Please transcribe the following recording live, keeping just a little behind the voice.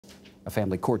a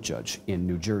family court judge in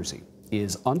New Jersey,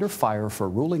 is under fire for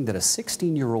ruling that a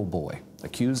 16-year-old boy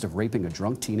accused of raping a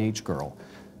drunk teenage girl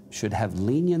should have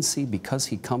leniency because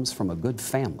he comes from a good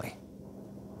family.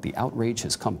 The outrage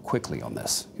has come quickly on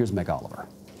this. Here's Meg Oliver.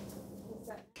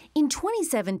 In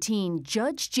 2017,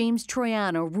 Judge James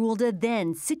Troiano ruled a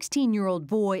then 16-year-old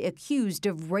boy accused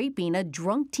of raping a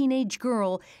drunk teenage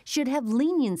girl should have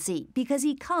leniency because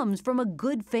he comes from a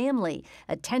good family,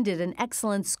 attended an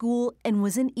excellent school, and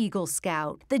was an Eagle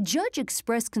Scout. The judge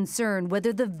expressed concern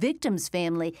whether the victim's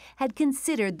family had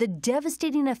considered the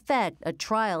devastating effect a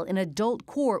trial in adult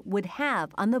court would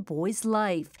have on the boy's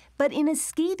life. But in a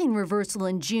scathing reversal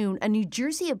in June, a New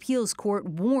Jersey appeals court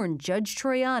warned Judge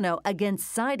Troiano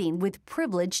against siding with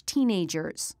privileged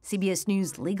teenagers. CBS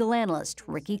News legal analyst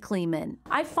Ricky Kleeman.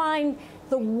 I find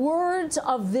the words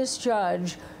of this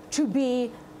judge to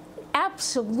be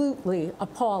absolutely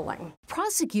appalling.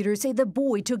 Prosecutors say the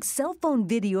boy took cell phone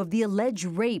video of the alleged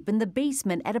rape in the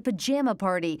basement at a pajama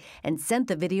party and sent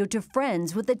the video to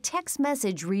friends with a text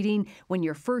message reading, "When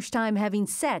your first time having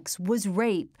sex was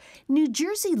rape." New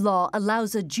Jersey law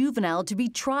allows a juvenile to be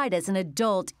tried as an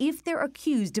adult if they're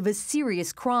accused of a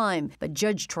serious crime. But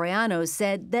Judge Troiano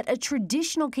said that a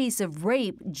traditional case of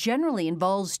rape generally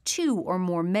involves 2 or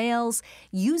more males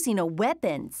using a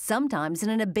weapon, sometimes in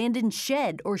an abandoned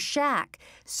shed or shack,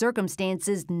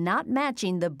 circumstances not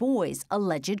matching the boy's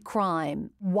alleged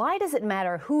crime. Why does it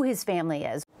matter who his family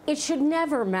is? It should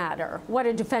never matter what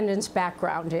a defendant's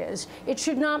background is. It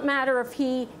should not matter if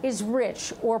he is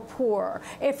rich or poor,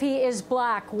 if he is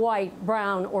black, white,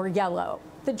 brown, or yellow.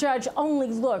 The judge only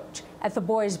looked at the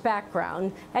boy's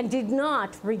background and did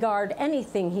not regard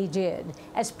anything he did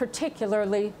as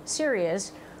particularly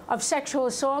serious of sexual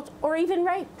assault or even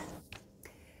rape.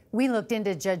 We looked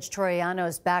into Judge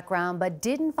Troiano's background but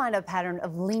didn't find a pattern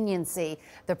of leniency.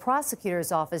 The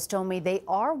prosecutor's office told me they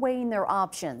are weighing their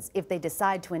options. If they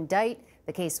decide to indict,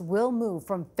 the case will move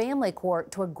from family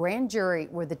court to a grand jury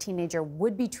where the teenager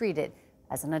would be treated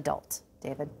as an adult.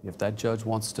 David? If that judge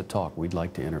wants to talk, we'd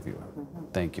like to interview him.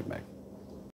 Thank you, Meg.